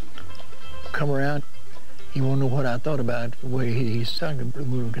Elvis come around, he wanted to know what I thought about the way he sung in Blue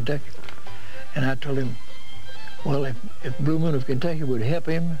Moon of Kentucky. And I told him, well, if Blue Moon of Kentucky would help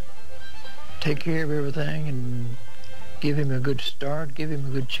him take care of everything and give him a good start, give him a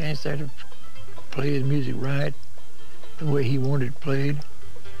good chance there to play his music right, the way he wanted it played,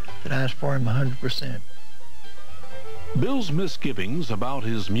 that I was for him 100%. Bill's misgivings about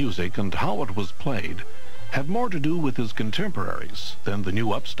his music and how it was played have more to do with his contemporaries than the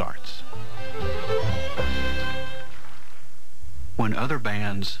new upstarts. When other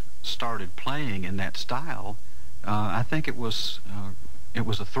bands started playing in that style, I think it was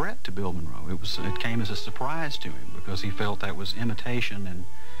a threat to Bill Monroe. It came as a surprise to him because he felt that was imitation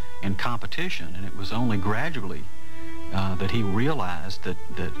and competition, and it was only gradually that he realized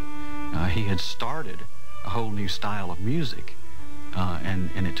that he had started a whole new style of music,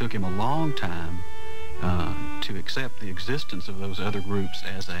 and it took him a long time to accept the existence of those other groups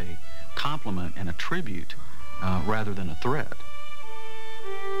as a compliment and a tribute rather than a threat.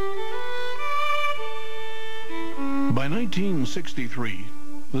 By 1963,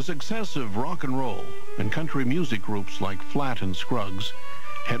 the success of rock and roll and country music groups like Flat and Scruggs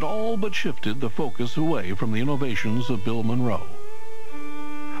had all but shifted the focus away from the innovations of Bill Monroe.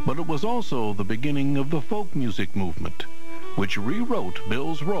 But it was also the beginning of the folk music movement, which rewrote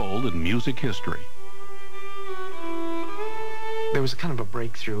Bill's role in music history. There was kind of a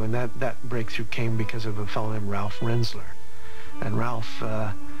breakthrough, and that breakthrough came because of a fellow named Ralph Renzler. And Ralph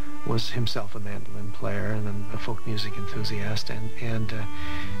was himself a mandolin player and a folk music enthusiast, and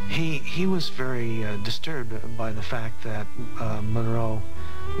he was very disturbed by the fact that Monroe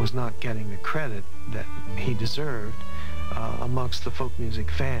was not getting the credit that he deserved amongst the folk music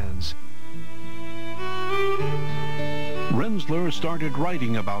fans. Renzler started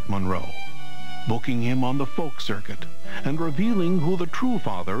writing about Monroe. booking him on the folk circuit and revealing who the true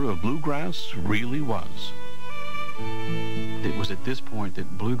father of bluegrass really was. It was at this point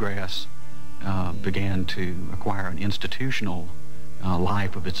that bluegrass began to acquire an institutional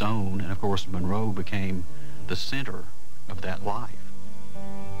life of its own, and of course Monroe became the center of that life.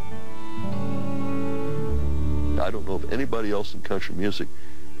 I don't know of anybody else in country music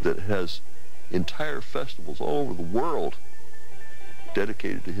that has entire festivals all over the world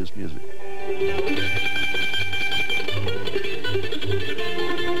dedicated to his music.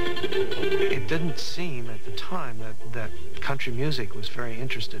 It didn't seem at the time that country music was very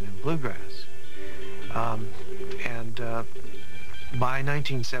interested in bluegrass. By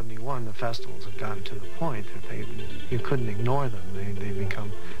 1971, the festivals had gotten to the point that you couldn't ignore them.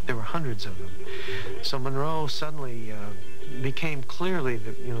 There were hundreds of them. So Monroe suddenly became clearly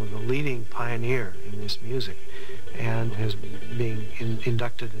the leading pioneer in this music, and his being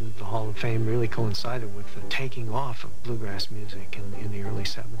inducted into the Hall of Fame really coincided with the taking off of bluegrass music in the early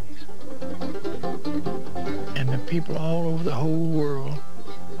 70s. And the people all over the whole world,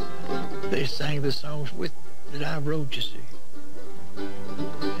 they sang the songs that I wrote, you see.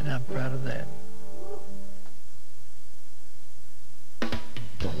 And I'm proud of that.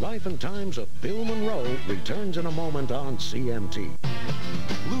 The Life and Times of Bill Monroe returns in a moment on CMT.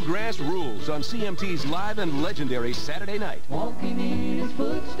 Bluegrass rules on CMT's live and legendary Saturday night. Walking in his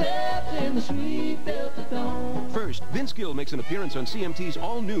footsteps in the sweet Delta dawn. First, Vince Gill makes an appearance on CMT's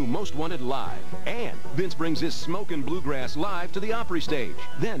all-new Most Wanted Live. And Vince brings his Smokin' Bluegrass live to the Opry stage.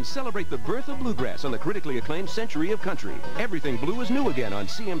 Then celebrate the birth of bluegrass on the critically acclaimed Century of Country. Everything blue is new again on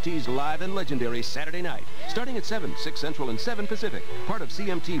CMT's live and legendary Saturday night. Starting at 7, 6 Central and 7 Pacific. Part of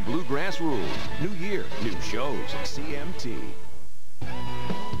CMT Bluegrass rules. New year, new shows. CMT.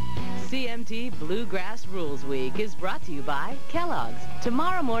 CMT Bluegrass Rules Week is brought to you by Kellogg's.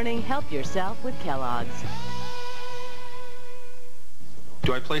 Tomorrow morning, help yourself with Kellogg's.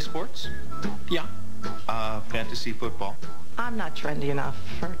 Do I play sports? Yeah. Fantasy football. I'm not trendy enough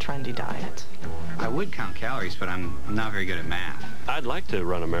for a trendy diet. I would count calories, but I'm not very good at math. I'd like to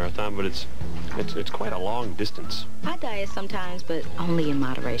run a marathon, but it's quite a long distance. I diet sometimes, but only in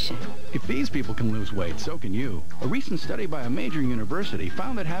moderation. If these people can lose weight, so can you. A recent study by a major university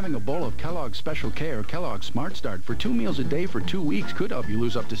found that having a bowl of Kellogg's Special K or Kellogg's Smart Start for 2 meals a day for 2 weeks could help you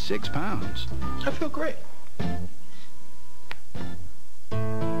lose up to 6 pounds. I feel great.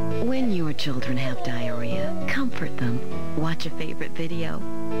 When your children have diarrhea, comfort them. Watch a favorite video.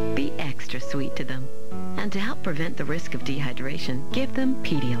 Be extra sweet to them. And to help prevent the risk of dehydration, give them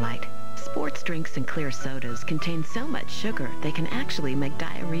Pedialyte. Sports drinks and clear sodas contain so much sugar they can actually make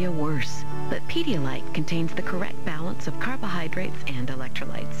diarrhea worse. But Pedialyte contains the correct balance of carbohydrates and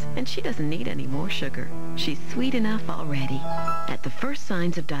electrolytes. And she doesn't need any more sugar. She's sweet enough already. At the first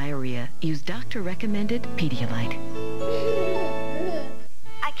signs of diarrhea, use doctor-recommended Pedialyte.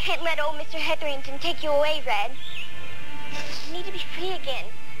 I can't let old Mr. Hetherington take you away, Red. You need to be free again.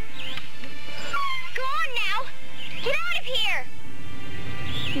 Go on now! Get out of here!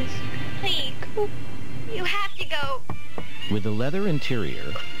 Yes. Please. You have to go. With the leather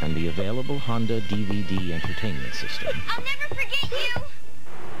interior and the available Honda DVD entertainment system, I'll never forget you!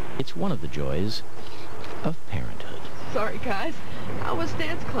 it's one of the joys of parenthood. Sorry, guys. How was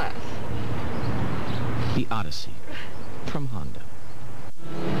dance class? The Odyssey from Honda.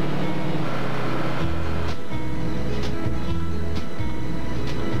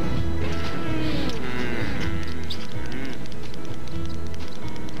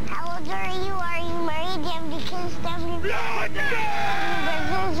 How old are you? Are you married? Do you have any kids? Do you have any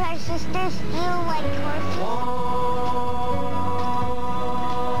brothers or sisters? Do you like horses?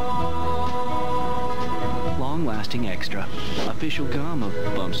 Long-lasting Extra. Official gum of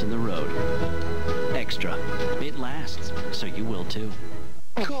bumps in the road. Extra. It lasts, so you will too.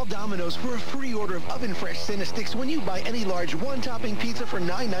 Call Domino's for a free order of oven-fresh Cinnasticks when you buy any large one-topping pizza for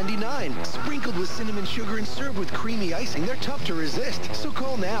 $9.99. Sprinkled with cinnamon sugar and served with creamy icing, they're tough to resist. So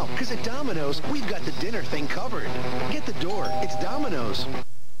call now, because at Domino's, we've got the dinner thing covered. Get the door. It's Domino's.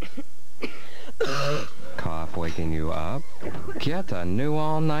 Cough waking you up? Get a new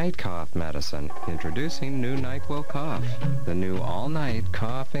all-night cough medicine. Introducing new NyQuil Cough. The new all-night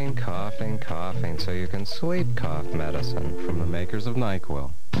coughing, coughing, coughing so you can sleep cough medicine from the makers of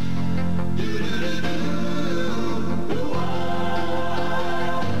NyQuil. It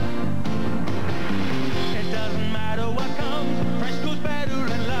doesn't matter what comes, fresh goes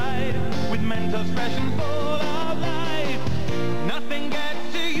better in life. With Mentos fresh and full of life. Nothing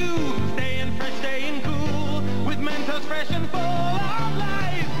gets to you, staying fresh, staying cool. With Mentos fresh and full of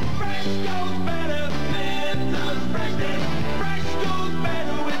life. Fresh goes better, Mentos fresh goes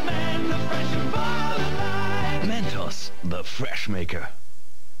better with Mentos fresh and full. fresh maker.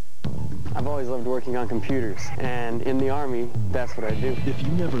 I've always loved working on computers, and in the Army, that's what I do. If you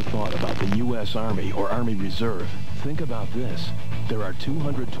never thought about the U.S. Army or Army Reserve, think about this. There are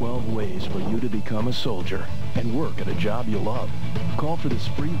 212 ways for you to become a soldier and work at a job you love. Call for this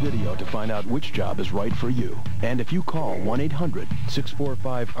free video to find out which job is right for you. And if you call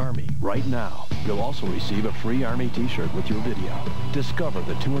 1-800-645-ARMY right now, you'll also receive a free Army t-shirt with your video. Discover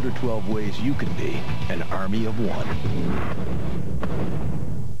the 212 ways you can be an Army of One.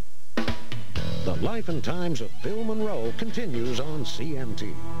 The Life and Times of Bill Monroe continues on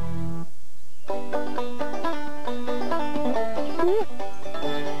CMT.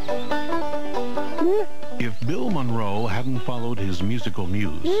 If Bill Monroe hadn't followed his musical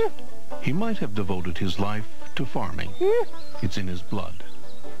muse, he might have devoted his life to farming. It's in his blood.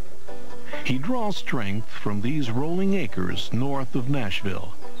 He draws strength from these rolling acres north of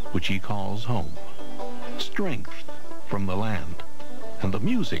Nashville, which he calls home. Strength from the land and the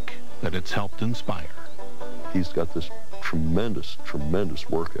music that it's helped inspire. He's got this tremendous, tremendous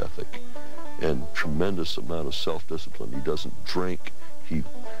work ethic and tremendous amount of self-discipline. He doesn't drink. He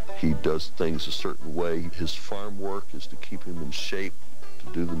does things a certain way. His farm work is to keep him in shape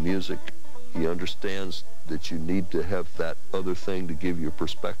to do the music. He understands that you need to have that other thing to give you a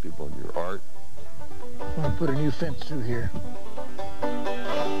perspective on your art. I'm going to put a new fence through here.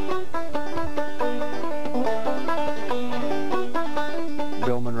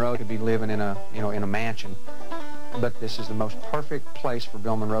 Bill Monroe could be living in a mansion, but this is the most perfect place for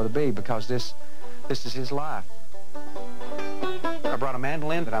Bill Monroe to be because this is his life. I brought a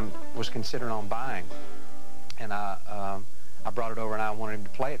mandolin that I was considering on buying, and I brought it over and I wanted him to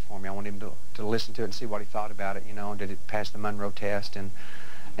play it for me. I wanted him to listen to it and see what he thought about it, and did it pass the Monroe test, and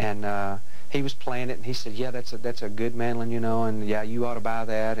he was playing it and he said, yeah, that's a good mandolin, and yeah, you ought to buy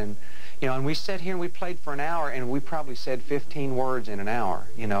that, and and we sat here and we played for an hour and we probably said 15 words in an hour,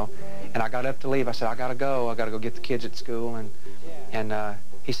 and I got up to leave. I said, I gotta go get the kids at school, and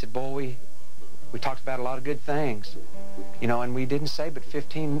he said, boy, we talked about a lot of good things, and we didn't say but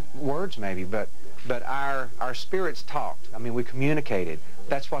 15 words maybe, but our spirits talked. I mean, we communicated.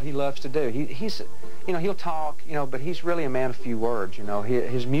 That's what he loves to do. He's he'll talk, but he's really a man of few words.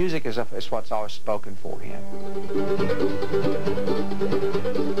 His music is what's always spoken for him.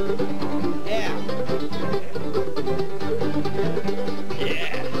 Yeah.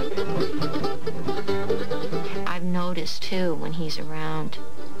 Yeah. I've noticed too when he's around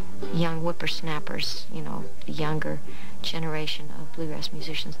young whippersnappers, the younger generation of bluegrass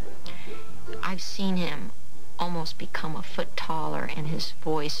musicians, I've seen him almost become a foot taller and his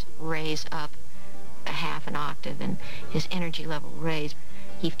voice raise up a half an octave and his energy level raise.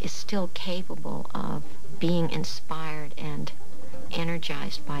 He is still capable of being inspired and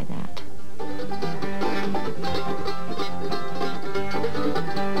energized by that.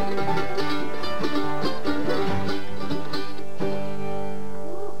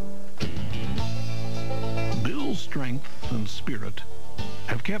 Bill's strength and spirit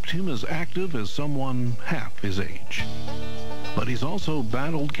have kept him as active as someone half his age. But he's also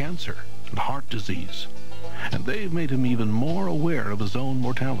battled cancer and heart disease, and they've made him even more aware of his own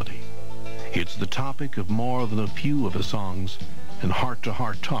mortality. It's the topic of more than a few of his songs and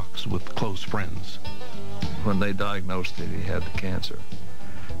heart-to-heart talks with close friends. When they diagnosed that he had the cancer,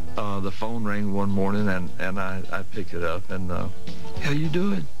 the phone rang one morning, and I picked it up, and how you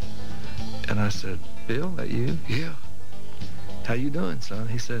doing? And I said, Bill, that you? Yeah. How you doing, son?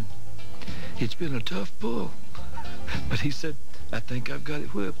 He said, it's been a tough pull. But he said, I think I've got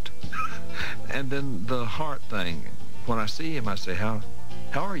it whipped. And then the heart thing, when I see him, I say, how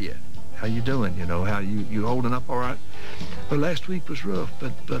are you? How you doing? How you holding up all right? Well, last week was rough,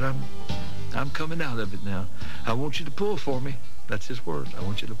 but I'm coming out of it now. I want you to pull for me. That's his words. I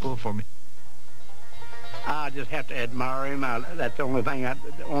want you to pull for me. I just have to admire him. That's the only thing,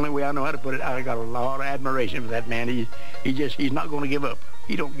 the only way I know how to put it. I got a lot of admiration for that man. He's not going to give up.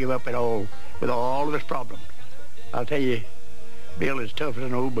 He don't give up at all with all of his problems. I'll tell you, Bill is tough as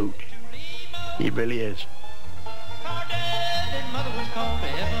an old boot. He really is.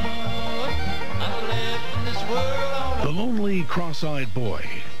 The lonely, cross-eyed boy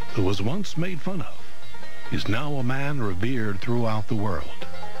who was once made fun of is now a man revered throughout the world.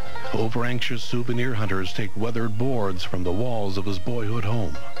 Over-anxious souvenir hunters take weathered boards from the walls of his boyhood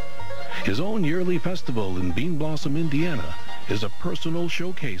home. His own yearly festival in Bean Blossom, Indiana, is a personal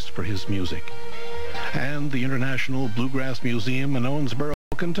showcase for his music. And the International Bluegrass Museum in Owensboro,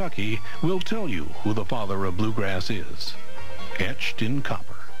 Kentucky, will tell you who the father of bluegrass is, etched in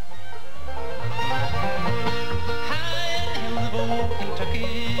copper. High in the hills of old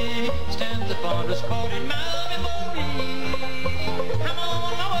Kentucky stands the fondest spot in my memory.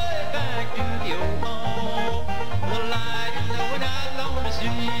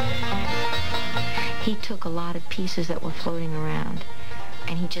 he took a lot of pieces that were floating around,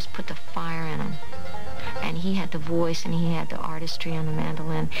 and he just put the fire in them. And he had the voice, and he had the artistry on the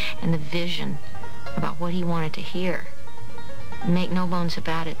mandolin, and the vision about what he wanted to hear. Make no bones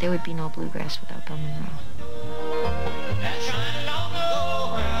about it, there would be no bluegrass without Bill Monroe.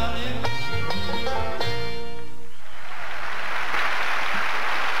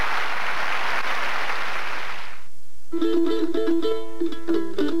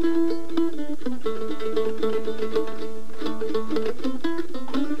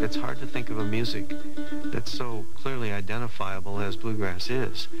 It's hard to think of a music that's so clearly identifiable as bluegrass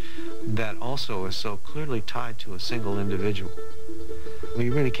is, that also is so clearly tied to a single individual. We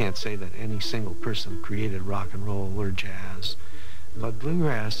really can't say that any single person created rock and roll or jazz, but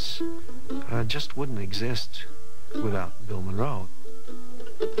bluegrass just wouldn't exist without Bill Monroe.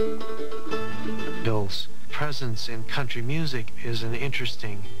 Bill's presence in country music is an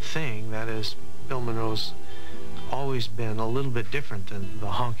interesting thing. That is, Bill Monroe's always been a little bit different than the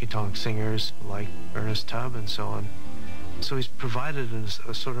honky-tonk singers like Ernest Tubb and so on. So he's provided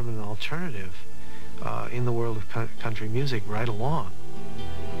a sort of an alternative in the world of country music right along.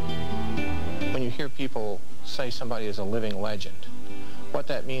 When you hear people say somebody is a living legend, what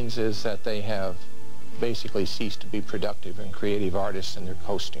that means is that they have basically ceased to be productive and creative artists, and they're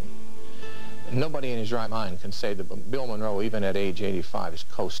coasting. Nobody in his right mind can say that Bill Monroe, even at age 85, is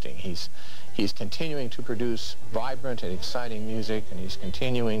coasting. He's continuing to produce vibrant and exciting music, and he's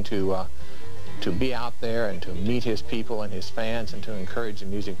continuing to be out there and to meet his people and his fans and to encourage the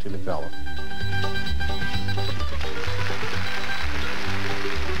music to develop.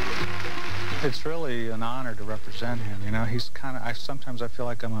 It's really an honor to represent him. You know, he's kind of, sometimes I feel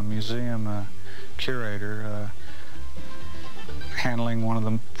like I'm a museum curator handling one of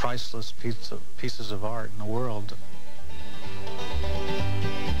the priceless pieces of art in the world.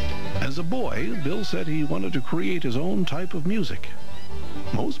 As a boy, Bill said he wanted to create his own type of music.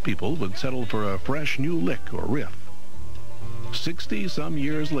 Most people would settle for a fresh new lick or riff. 60-some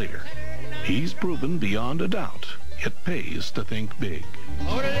years later, he's proven beyond a doubt it pays to think big.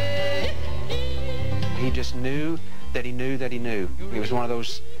 He just knew that he knew that he knew. It was one of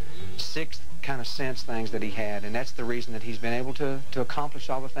those sixth kind of sense things that he had, and that's the reason that he's been able to accomplish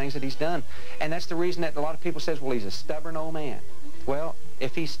all the things that he's done. And that's the reason that a lot of people says, well, he's a stubborn old man. Well,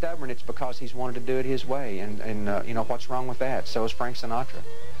 if he's stubborn, it's because he's wanted to do it his way, and you know, what's wrong with that? So is Frank Sinatra,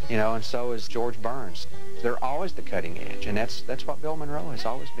 you know, and so is George Burns. They're always the cutting edge, and that's what Bill Monroe has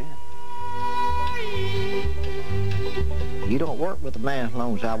always been. You don't work with a man as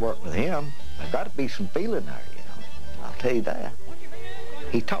long as I work with him. There's got to be some feeling there, you know. I'll tell you that.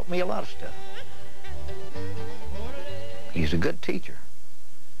 He taught me a lot of stuff. He's a good teacher.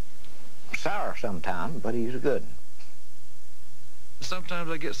 Sour sometimes, but he's a good one. Sometimes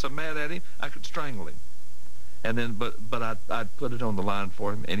I get so mad at him, I could strangle him. And then, but I'd put it on the line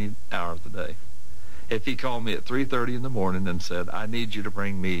for him any hour of the day. If he called me at 3:30 in the morning and said, I need you to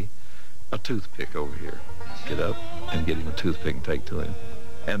bring me a toothpick over here, get up and get him a toothpick and take to him.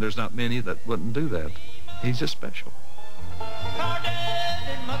 And there's not many that wouldn't do that. He's just special.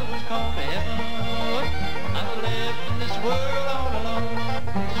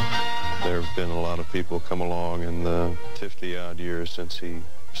 There have been a lot of people come along in the 50-odd years since he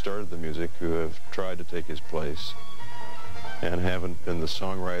started the music who have tried to take his place and haven't been the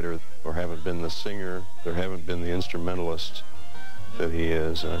songwriter or haven't been the singer, or haven't been the instrumentalist that he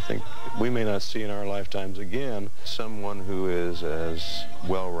is. And I think we may not see in our lifetimes again someone who is as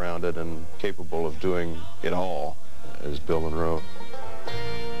well-rounded and capable of doing it all as Bill Monroe.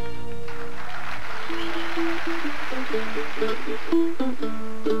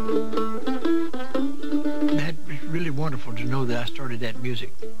 That was really wonderful to know that I started that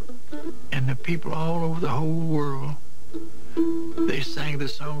music. And the people all over the whole world, they sang the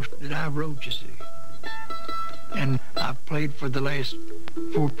songs that I wrote, you see. And I've played for the last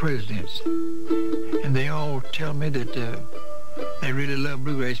 4 presidents. And they all tell me that they really love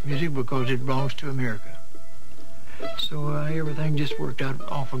bluegrass music because it belongs to America. So everything just worked out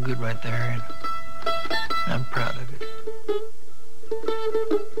awful good right there, and I'm proud of it.